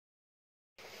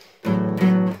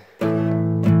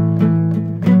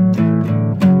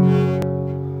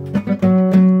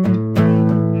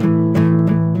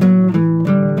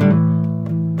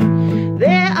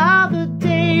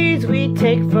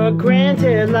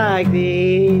like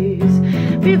this.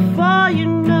 Before you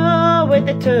know it,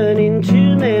 they turn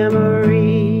into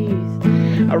memories.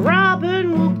 A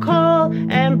robin will call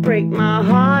and break my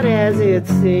heart as it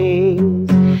sings.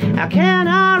 How can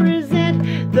I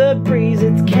resent the breeze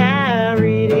it's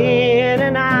carried in?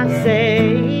 And I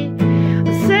say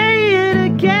it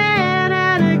again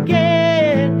and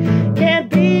again. Can't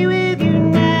be with you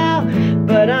now,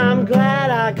 but I'm glad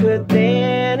I could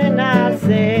then. And I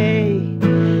say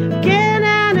again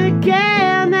and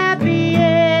again that the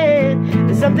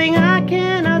end is something I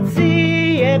cannot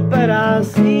see yet, but I'll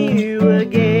see you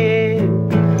again.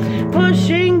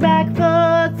 Pushing back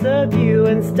thoughts of you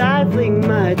and stifling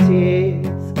my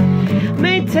tears.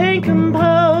 Maintain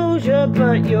composure,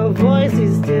 but your voice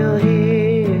is still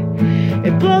here.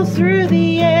 It blows through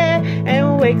the air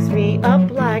and wakes me up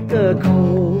like a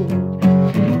cold.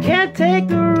 Can't take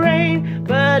the rain,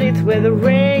 but it's where the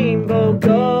rainbow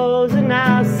goes. And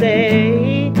I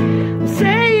say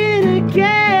it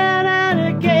again and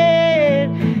again.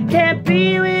 Can't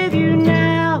be with you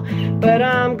now, but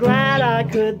I'm glad I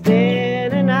could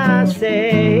then. And I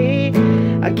say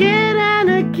again and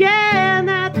again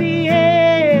that the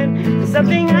end is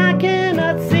something I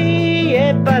cannot see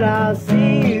yet, but I'll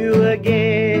see you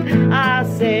again. I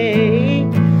say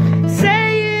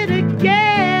it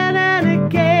again and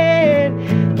again.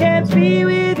 Can't be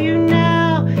with you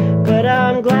now, but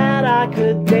I'm glad I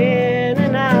could then.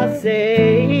 And I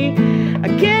say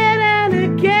again and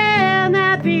again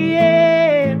that the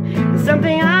end is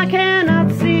something I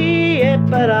cannot see yet,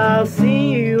 but I'll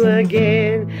see you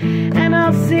again. And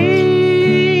I'll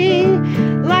sing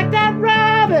like that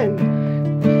robin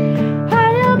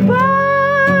high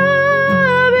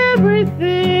above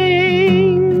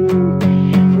everything.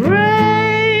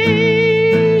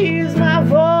 Raise my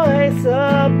voice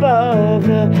above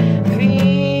the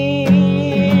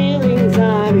feelings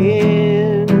I'm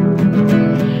in.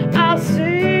 I'll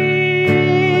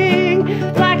sing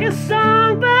like a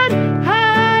songbird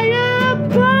high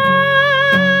above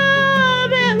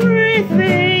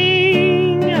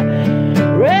everything.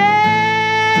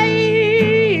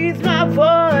 Raise my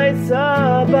voice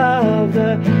above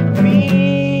the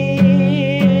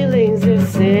feelings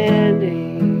descending.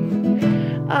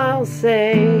 I'll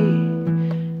say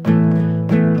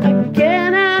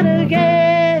again and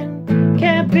again.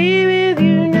 Can't be with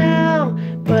you now,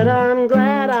 but I'm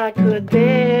glad I could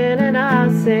then. And I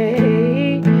say